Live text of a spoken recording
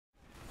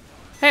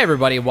Hey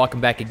everybody,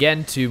 welcome back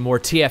again to more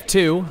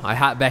TF2. I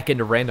hopped back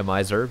into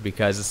Randomizer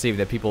because it seemed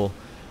that people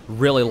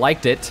really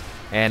liked it,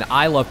 and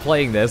I love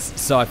playing this,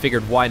 so I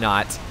figured why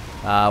not.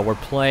 We're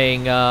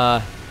playing,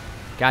 god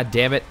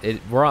damn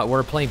it,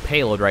 we're playing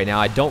Payload right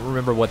now. I don't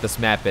remember what this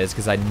map is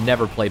because I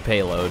never play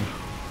Payload.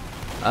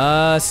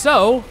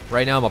 So,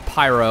 right now I'm a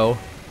Pyro,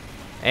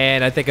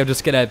 and I think I'm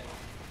just gonna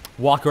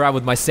walk around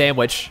with my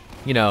sandwich,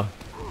 you know,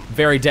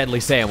 very deadly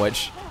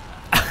sandwich.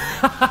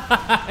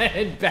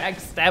 And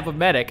backstab a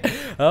medic.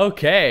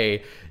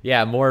 Okay.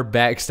 Yeah, more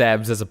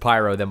backstabs as a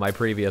Pyro than my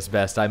previous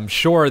best. I'm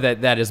sure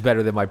that that is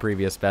better than my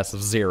previous best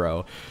of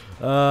 0.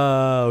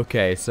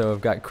 Okay, so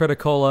I've got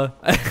Criticola.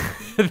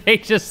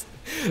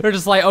 They're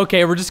just like,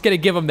 okay, we're just gonna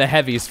give them the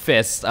heavies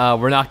fists.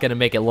 We're not gonna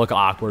make it look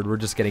awkward. We're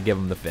just gonna give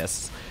them the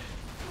fists.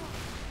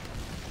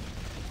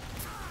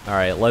 All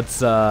right,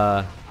 let's,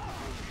 I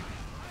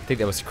think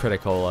that was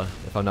Criticola,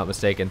 if I'm not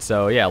mistaken.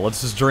 So yeah,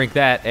 let's just drink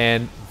that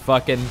and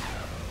fucking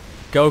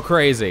go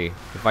crazy.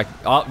 If I,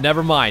 oh,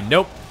 never mind.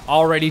 Nope,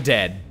 already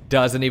dead.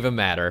 Doesn't even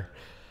matter.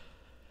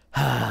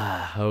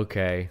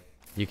 Okay,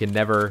 you can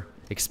never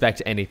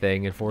expect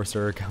anything.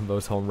 Enforcer,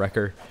 Gumbo's home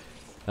wrecker.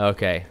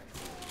 Okay.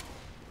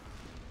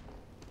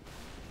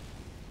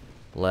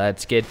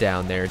 Let's get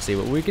down there and see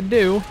what we can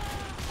do.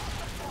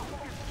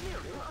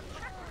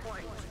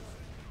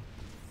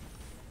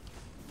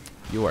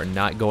 You are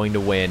not going to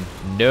win.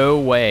 No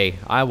way.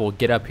 I will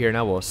get up here and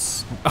I will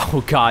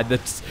oh god,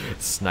 this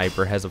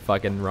sniper has a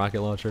fucking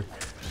rocket launcher.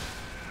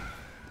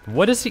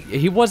 What is he?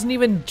 He wasn't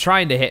even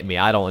trying to hit me.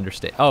 I don't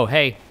understand. Oh,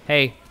 hey,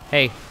 hey,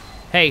 hey,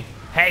 hey,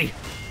 hey.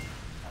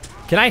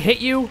 Can I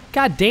hit you?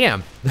 God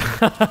damn.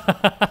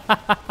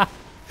 I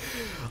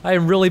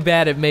am really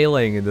bad at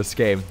meleeing in this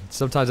game.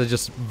 Sometimes I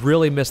just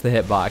really miss the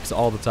hitbox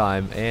all the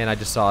time. And I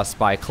just saw a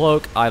spy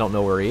cloak. I don't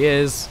know where he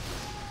is.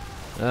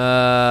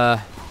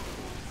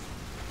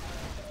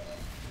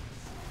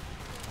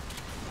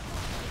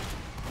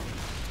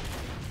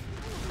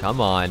 Come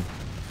on.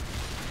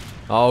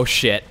 Oh,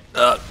 shit.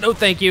 No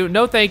thank you.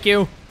 No thank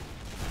you.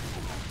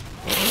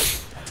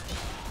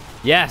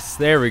 Yes,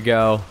 there we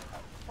go.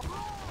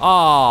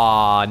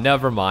 Aw,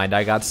 never mind.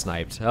 I got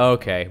sniped.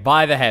 Okay,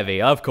 by the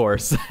heavy, of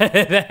course.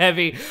 The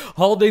heavy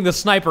holding the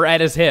sniper at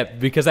his hip,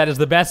 because that is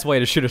the best way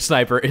to shoot a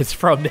sniper, is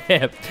from the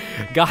hip.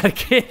 Gotta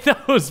get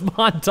those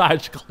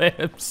montage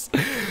clips.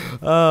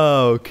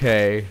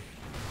 Okay.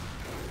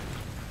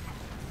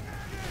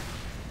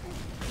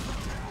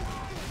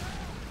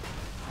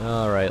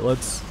 Alright,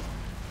 let's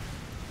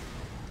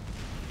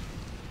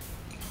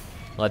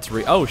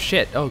oh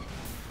shit, oh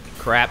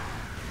crap.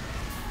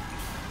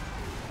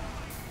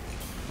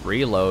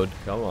 Reload,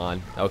 come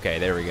on. Okay,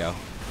 there we go.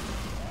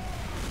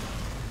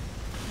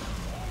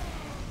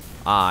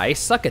 I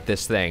suck at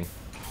this thing.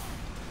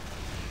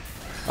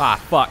 Ah,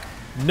 fuck.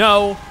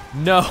 No,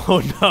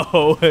 no,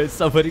 no,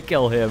 somebody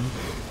kill him.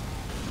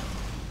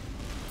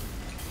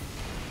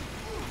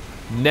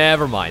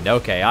 Never mind,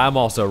 okay, I'm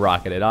also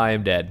rocketed, I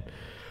am dead.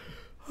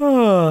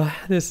 Oh,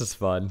 this is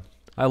fun.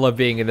 I love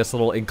being in this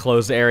little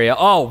enclosed area.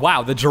 Oh,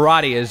 wow, the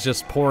Girardi is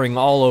just pouring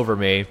all over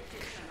me.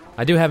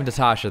 I do have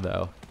Natasha,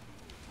 though.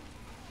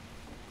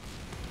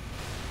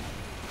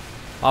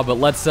 Oh, but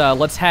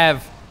let's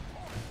have...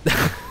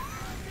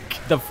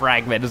 The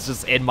fragment is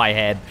just in my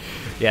head.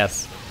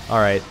 Yes, all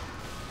right.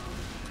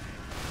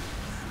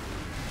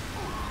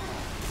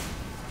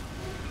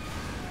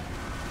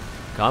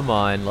 Come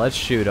on, let's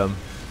shoot him.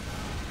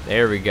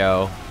 There we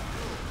go.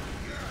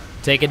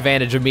 Take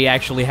advantage of me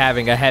actually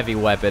having a heavy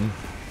weapon.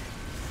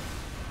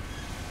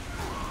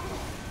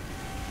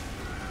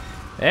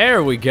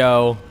 There we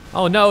go.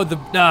 Oh no,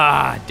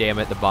 damn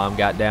it, the bomb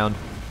got down.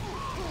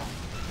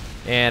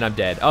 And I'm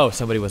dead. Oh,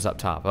 somebody was up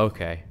top,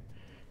 okay.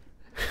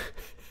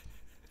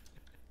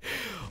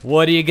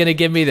 What are you gonna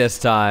give me this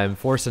time?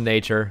 Force of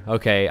nature,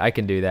 okay, I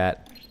can do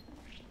that.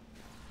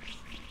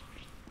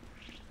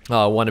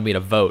 Oh, it wanted me to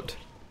vote.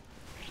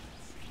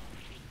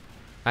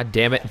 God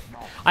damn it.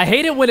 I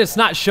hate it when it's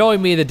not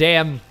showing me the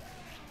damn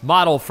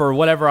model for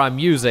whatever I'm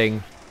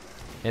using,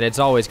 and it's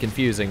always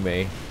confusing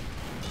me.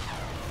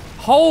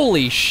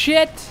 Holy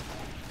shit!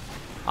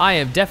 I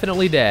am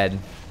definitely dead.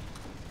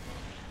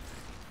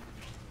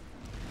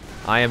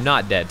 I am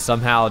not dead.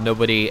 Somehow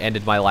nobody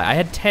ended my life. I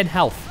had 10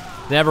 health.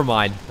 Never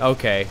mind.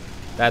 Okay,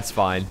 that's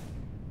fine.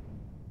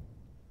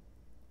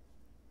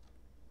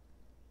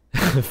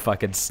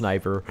 Fucking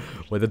sniper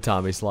with a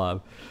Tommy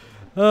Slob.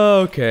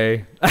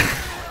 Okay.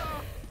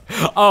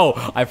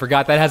 Oh, I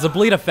forgot that has a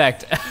bleed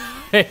effect.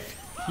 If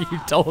you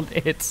don't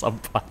hit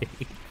somebody.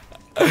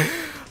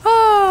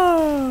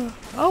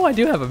 Oh, I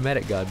do have a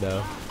medic gun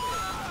though.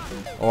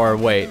 Or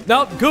wait,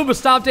 nope, Goomba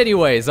stopped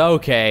anyways.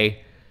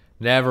 Okay,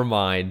 never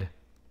mind.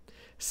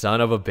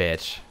 Son of a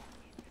bitch.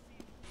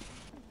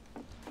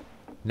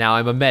 Now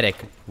I'm a medic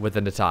with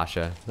a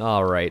Natasha.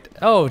 All right.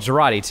 Oh,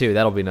 Girardi too,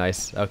 that'll be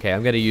nice. Okay,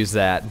 I'm gonna use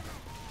that.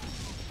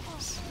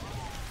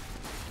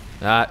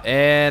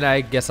 And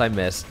I guess I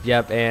missed.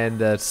 Yep, and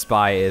the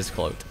spy is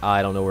cloaked.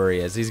 I don't know where he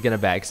is. He's gonna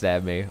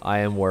backstab me. I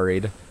am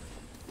worried.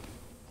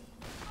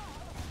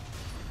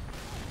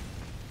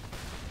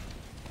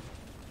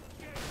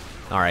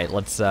 All right,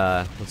 let's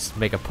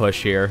make a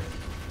push here.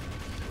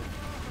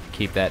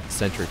 Keep that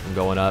sentry from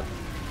going up.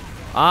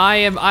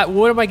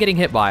 What am I getting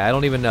hit by? I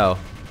don't even know.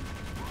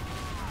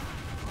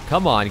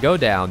 Come on, go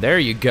down. There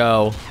you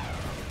go.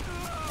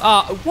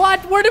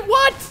 What?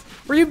 What?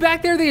 Were you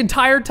back there the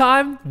entire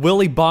time?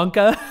 Willy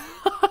Bonka?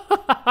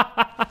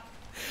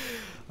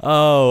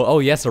 Oh,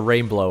 yes, a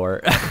rain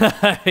blower.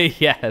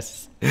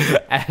 Yes.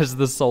 As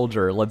the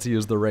soldier, let's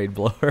use the rain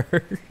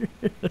blower.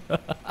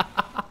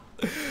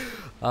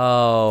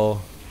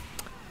 Oh.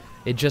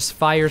 It just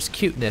fires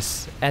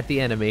cuteness at the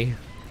enemy.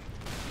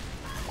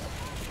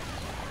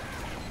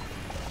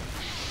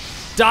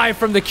 Die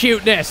from the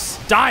cuteness!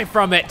 Die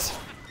from it!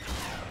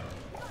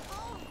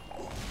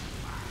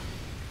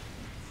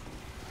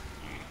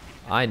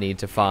 I need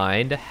to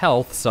find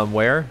health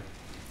somewhere.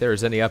 If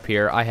there's any up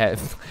here, I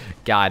have...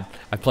 God,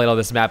 I played on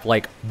this map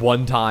like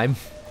one time.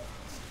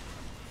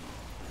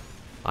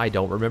 I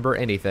don't remember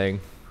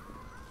anything.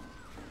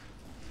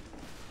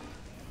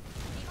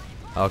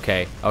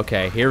 Okay,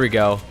 here we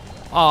go.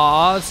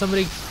 Aw,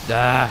 somebody...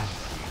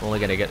 only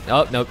gonna get...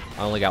 Oh, nope,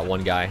 I only got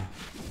one guy.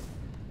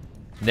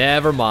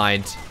 Never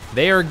mind.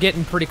 They are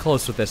getting pretty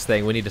close with this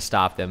thing. We need to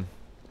stop them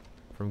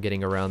from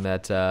getting around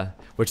that,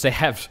 which they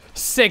have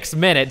 6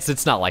 minutes.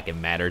 It's not like it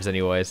matters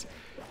anyways.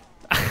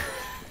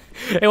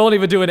 It won't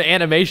even do an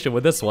animation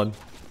with this one.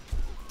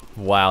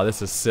 Wow,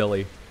 this is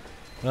silly.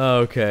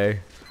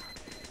 Okay.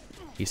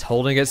 He's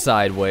holding it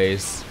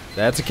sideways.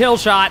 That's a kill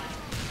shot.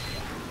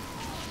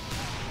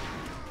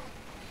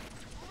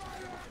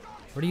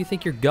 Where do you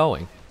think you're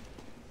going?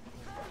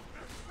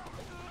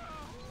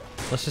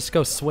 Let's just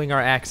go swing our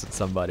axe at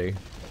somebody.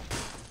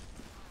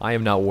 I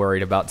am not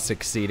worried about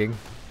succeeding.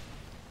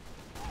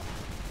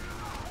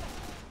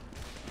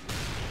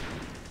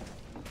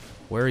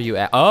 Where are you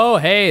at? Oh,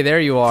 hey, there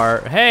you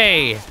are.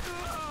 Hey!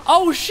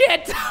 Oh,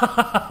 shit!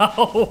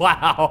 Oh,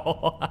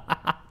 wow.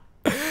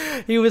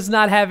 He was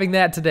not having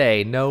that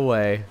today. No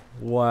way.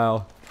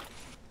 Wow.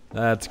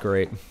 That's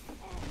great.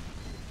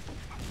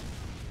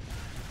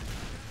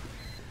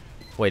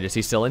 Wait, is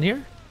he still in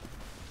here?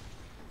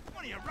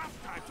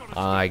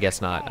 I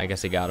guess not. I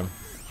guess he got him.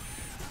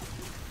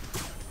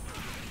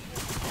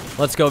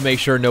 Let's go make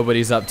sure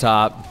nobody's up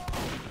top.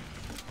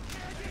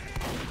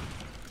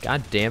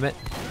 God damn it.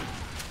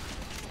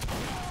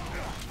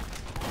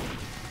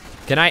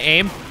 Can I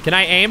aim? Can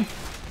I aim?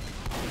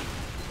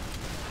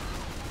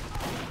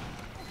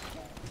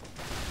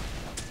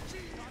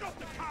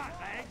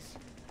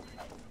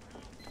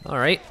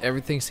 Alright,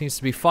 everything seems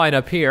to be fine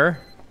up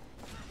here.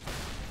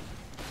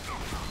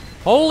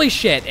 Holy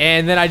shit,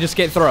 and then I just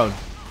get thrown.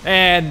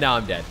 And now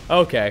I'm dead.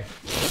 Okay.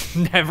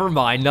 Never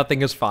mind,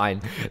 nothing is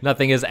fine.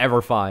 Nothing is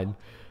ever fine.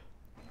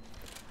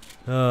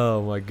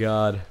 Oh my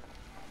god.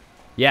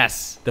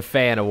 Yes, the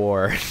fan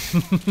award.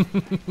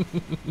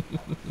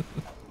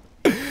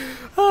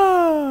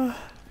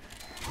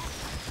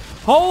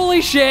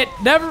 Holy shit,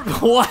 never,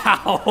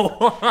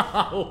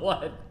 wow.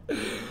 What?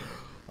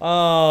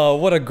 Oh,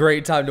 what a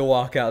great time to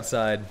walk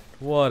outside.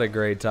 What a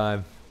great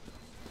time.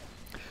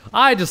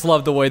 I just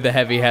love the way the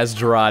heavy has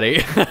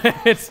Girardi.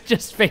 It's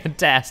just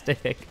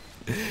fantastic.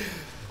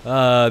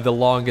 The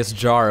longest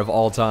jar of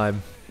all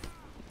time.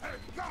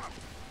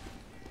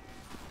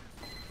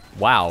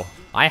 Wow,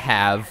 I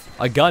have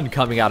a gun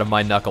coming out of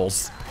my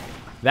knuckles.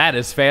 That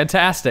is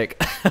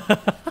fantastic.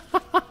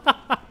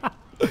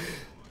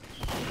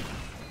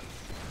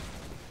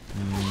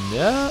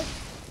 Yeah.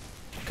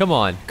 Come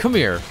on, come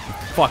here,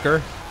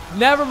 fucker.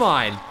 Never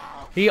mind.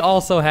 He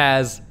also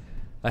has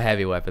a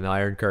heavy weapon, the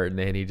Iron Curtain,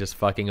 and he just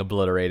fucking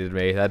obliterated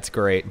me. That's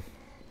great.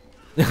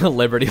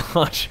 Liberty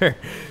Launcher.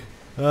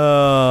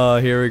 Oh,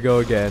 here we go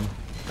again.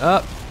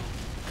 Up.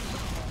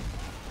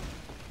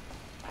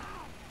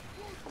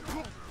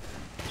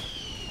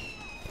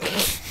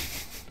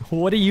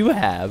 What do you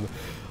have?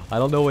 I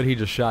don't know what he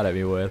just shot at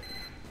me with.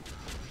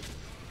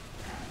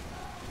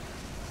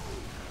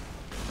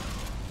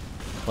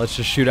 Let's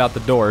just shoot out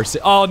the doors.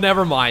 Oh,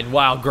 never mind.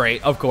 Wow,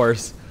 great. Of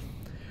course.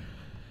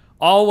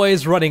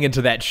 Always running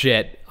into that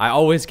shit. I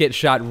always get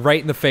shot right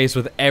in the face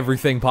with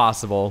everything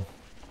possible.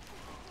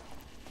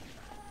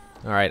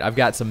 Alright, I've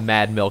got some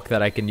mad milk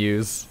that I can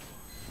use.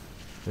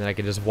 And then I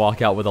can just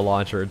walk out with a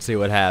launcher and see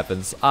what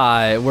happens.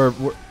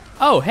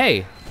 Oh,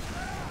 hey!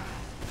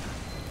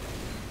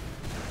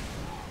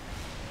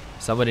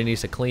 Somebody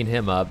needs to clean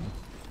him up.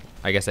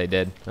 I guess I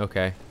did.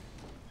 Okay.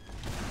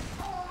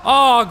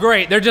 Oh,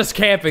 great. They're just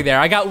camping there.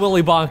 I got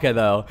Willy Bonka,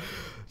 though.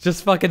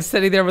 Just fucking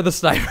sitting there with a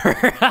sniper.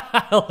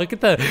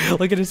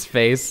 Look at his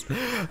face.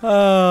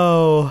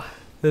 Oh,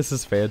 this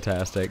is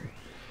fantastic.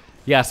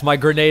 Yes, my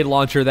grenade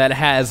launcher that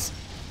has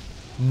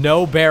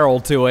no barrel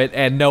to it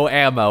and no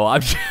ammo.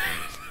 I'm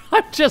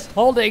just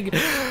holding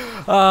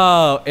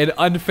an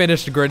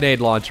unfinished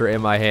grenade launcher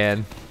in my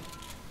hand.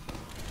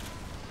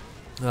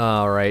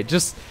 All right,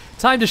 just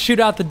time to shoot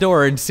out the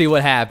door and see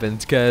what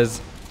happens, because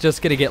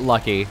just gonna get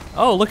lucky.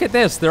 Oh, look at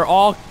this. They're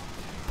all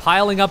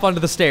piling up onto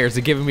the stairs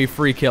and giving me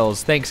free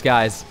kills. Thanks,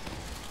 guys.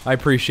 I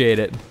appreciate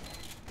it.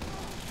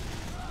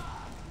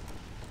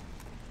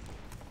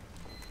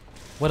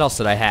 What else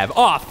did I have?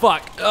 Oh,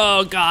 fuck.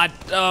 Oh, God.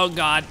 Oh,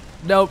 God.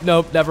 Nope,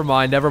 nope. Never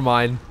mind. Never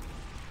mind.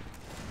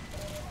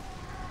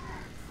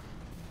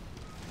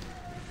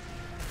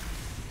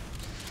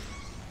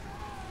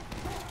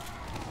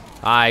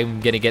 I'm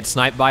gonna get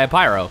sniped by a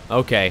pyro.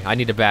 Okay, I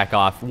need to back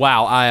off.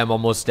 Wow, I am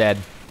almost dead.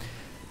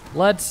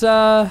 Let's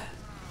go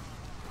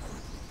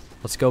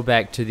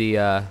back to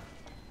the,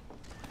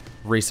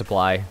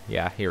 resupply.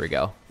 Yeah, here we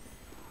go.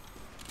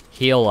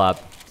 Heal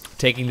up.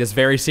 Taking this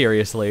very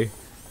seriously.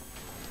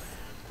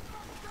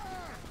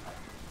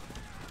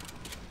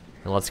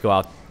 And let's go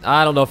out.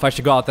 I don't know if I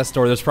should go out this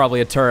door. There's probably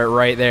a turret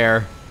right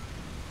there.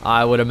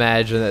 I would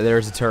imagine that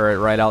there's a turret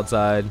right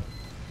outside.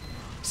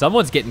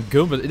 Someone's getting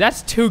Goomba.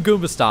 That's 2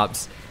 Goomba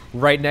stomps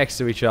right next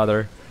to each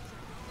other.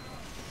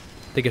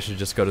 I think I should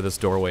just go to this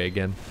doorway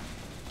again.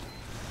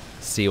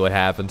 See what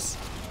happens.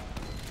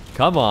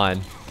 Come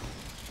on.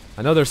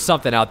 I know there's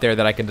something out there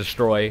that I can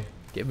destroy.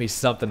 Give me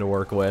something to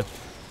work with.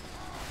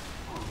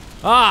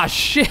 Ah,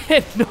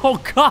 shit!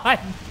 No, God!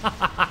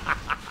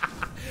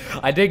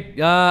 I did,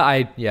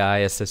 I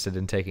assisted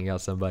in taking out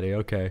somebody.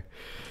 Okay.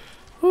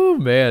 Oh,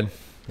 man.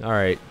 All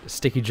right.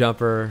 Sticky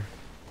jumper.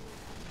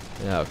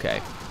 Okay.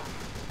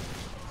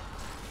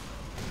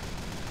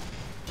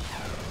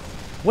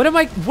 What am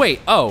I? Wait.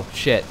 Oh,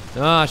 shit.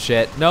 Ah,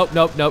 shit. Nope,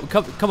 nope, nope.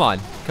 Come on.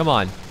 Come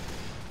on.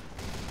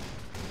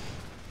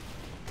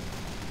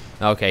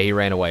 Okay, he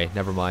ran away.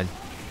 Never mind.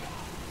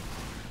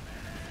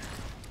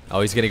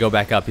 Oh, he's gonna go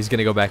back up. He's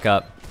gonna go back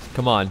up.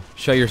 Come on.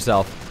 Show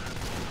yourself.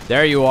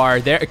 There you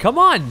are. There. Come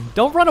on.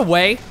 Don't run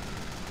away.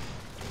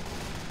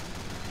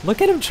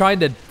 Look at him trying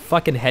to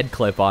fucking head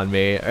clip on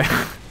me.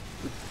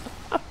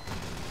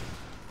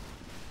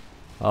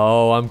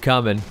 Oh, I'm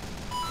coming.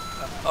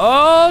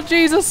 Oh,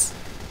 Jesus.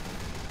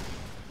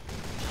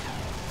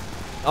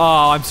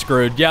 Oh, I'm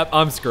screwed. Yep,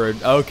 I'm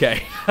screwed.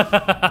 Okay.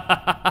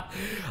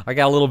 I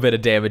got a little bit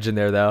of damage in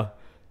there, though.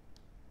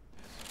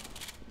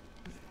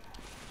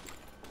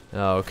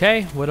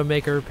 Okay,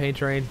 Widowmaker, Paint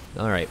Train.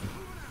 All right.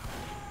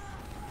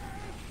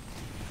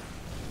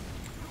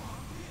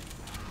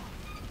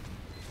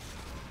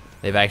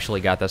 They've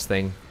actually got this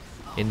thing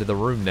into the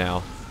room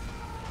now.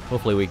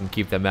 Hopefully we can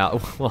keep them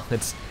out. Well,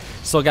 it's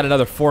still got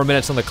another 4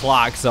 minutes on the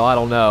clock, so I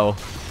don't know.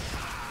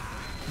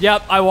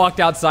 Yep, I walked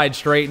outside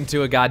straight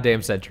into a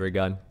goddamn sentry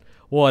gun.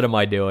 What am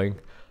I doing?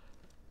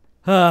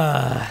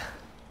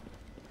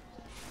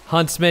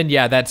 Huntsman,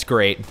 yeah, that's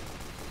great.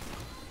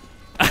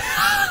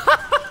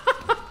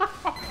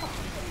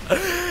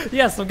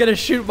 Yes, I'm gonna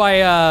shoot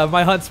my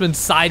my huntsman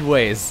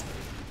sideways.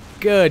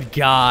 Good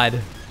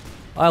God.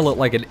 I look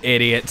like an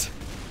idiot.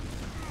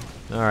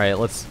 Alright,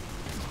 let's...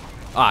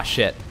 Ah,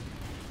 shit.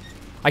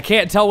 I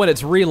can't tell when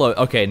it's reload.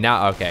 Okay,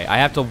 now, okay. I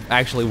have to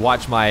actually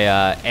watch my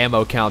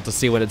ammo count to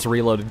see when it's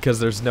reloaded because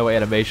there's no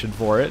animation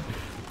for it.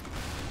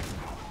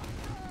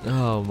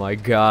 Oh my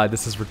God,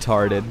 this is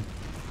retarded.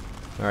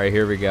 Alright,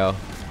 here we go.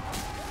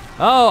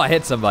 Oh, I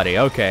hit somebody.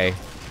 Okay.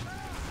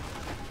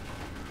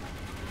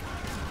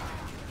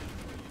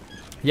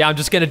 Yeah, I'm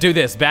just gonna do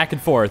this back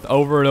and forth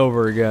over and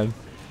over again.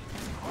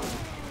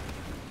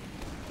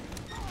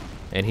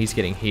 And he's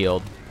getting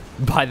healed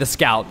by the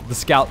scout. The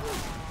scout.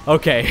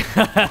 Okay,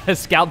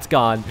 scout's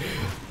gone.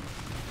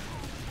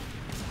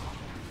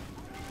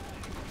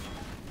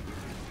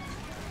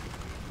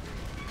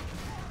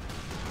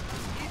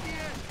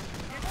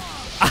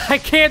 I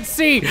can't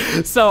see.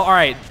 So, all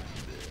right.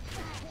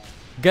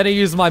 Gonna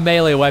use my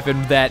melee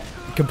weapon that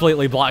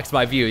completely blocks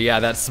my view. Yeah,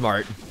 that's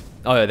smart.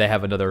 Oh, they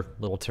have another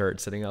little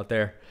turret sitting out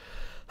there.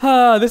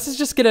 This is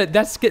just gonna,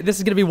 this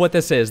is gonna be what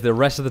this is the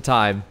rest of the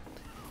time.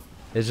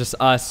 It's just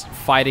us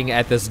fighting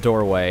at this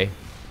doorway.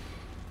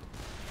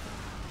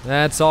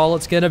 That's all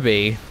it's gonna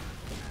be.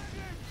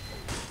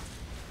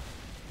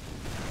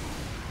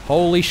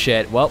 Holy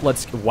shit. Well,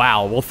 let's,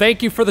 wow. Well,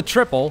 thank you for the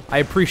triple. I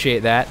appreciate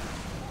that.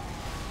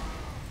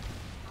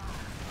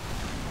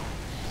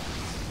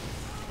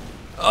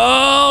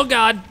 Oh,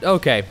 God.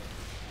 Okay.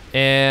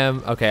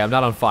 Okay, I'm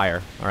not on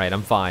fire. All right,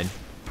 I'm fine.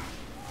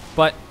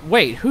 But,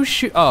 wait, who's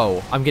shoot?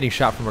 Oh, I'm getting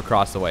shot from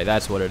across the way.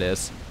 That's what it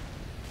is.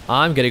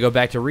 I'm gonna go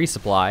back to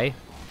resupply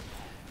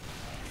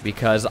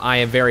because I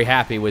am very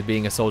happy with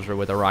being a soldier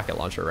with a rocket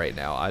launcher right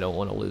now. I don't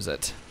want to lose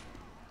it.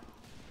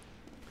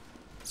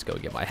 Let's go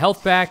get my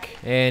health back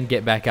and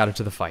get back out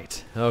into the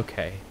fight.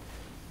 Okay.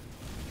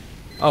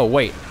 Oh,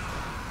 wait.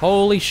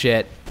 Holy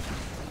shit.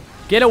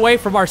 Get away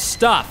from our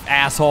stuff,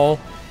 asshole.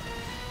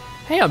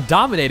 Hey, I'm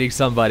dominating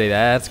somebody.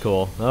 That's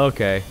cool.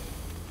 Okay.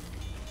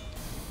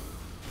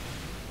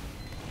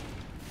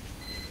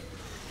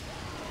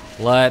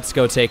 Let's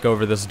go take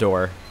over this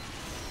door.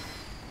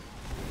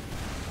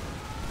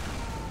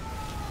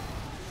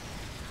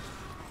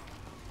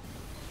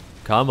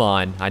 Come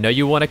on. I know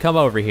you want to come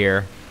over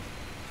here.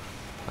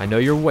 I know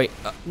you're wait.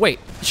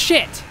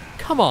 Shit.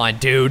 Come on,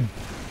 dude.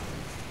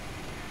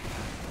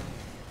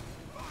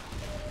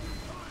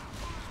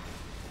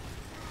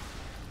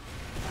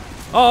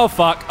 Oh,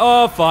 fuck.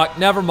 Oh, fuck.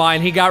 Never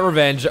mind. He got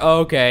revenge.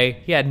 Okay.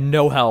 He had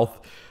no health.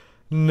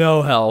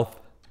 No health.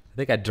 I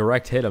think I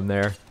direct hit him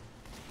there.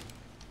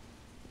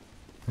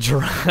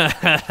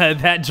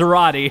 That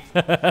Girardi.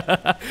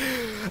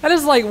 That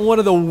is like one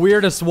of the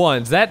weirdest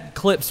ones. That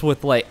clips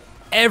with like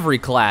every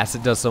class.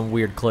 It does some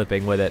weird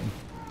clipping with it.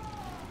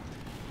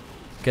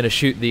 Gonna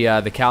shoot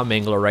the cow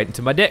mangler right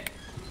into my dick.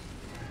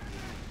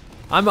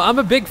 I'm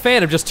a big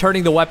fan of just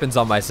turning the weapons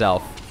on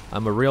myself.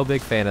 I'm a real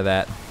big fan of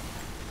that.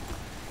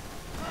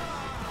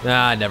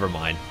 Ah, never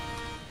mind.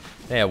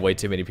 They have way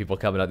too many people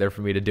coming out there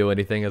for me to do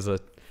anything as a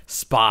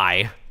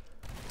spy.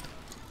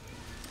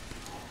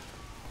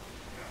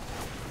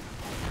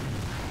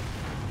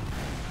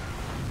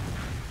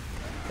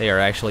 They are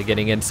actually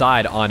getting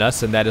inside on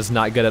us, and that is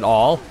not good at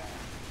all.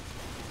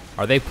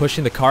 Are they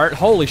pushing the cart?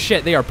 Holy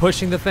shit, they are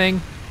pushing the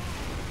thing.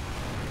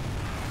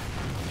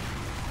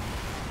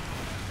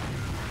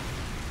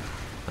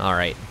 All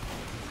right.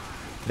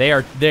 They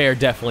are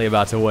definitely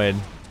about to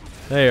win.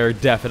 They are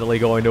definitely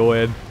going to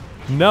win.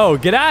 No,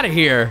 get out of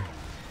here.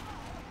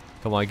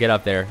 Come on, get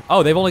up there.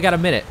 Oh, they've only got a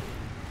minute.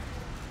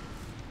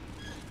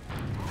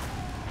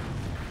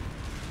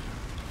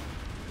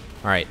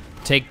 All right,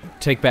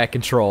 take back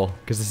control,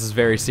 because this is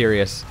very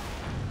serious.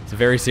 It's a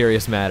very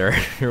serious matter.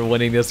 You're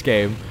winning this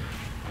game.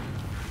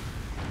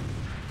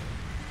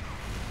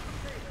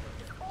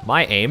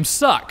 My aim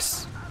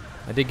sucks.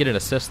 I did get an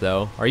assist,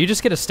 though. Are you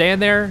just gonna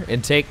stand there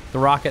and take the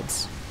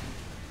rockets?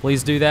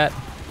 Please do that.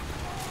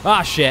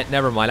 Ah, shit,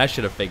 never mind. I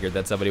should have figured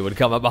that somebody would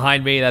come up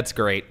behind me. That's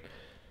great.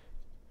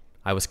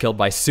 I was killed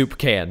by soup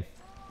can.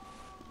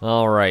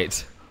 All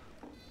right.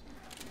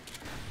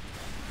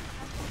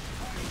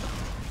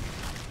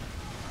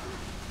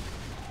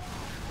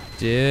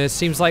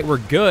 Seems like we're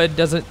good.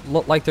 Doesn't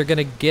look like they're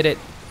gonna get it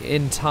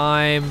in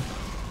time.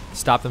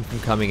 Stop them from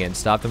coming in.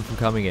 Stop them from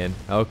coming in.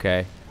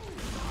 Okay.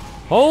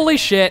 Holy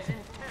shit.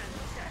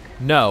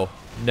 No.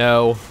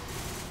 No.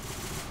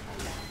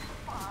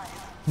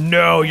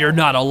 No, you're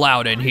not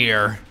allowed in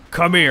here.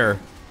 Come here.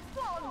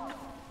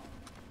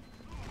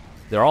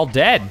 They're all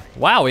dead.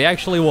 Wow, we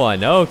actually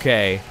won.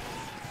 Okay.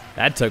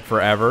 That took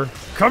forever.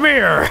 Come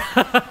here.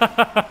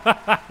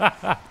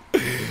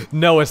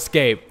 No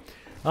escape.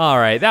 All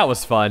right, that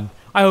was fun.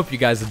 I hope you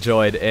guys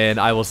enjoyed, and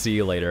I will see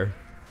you later.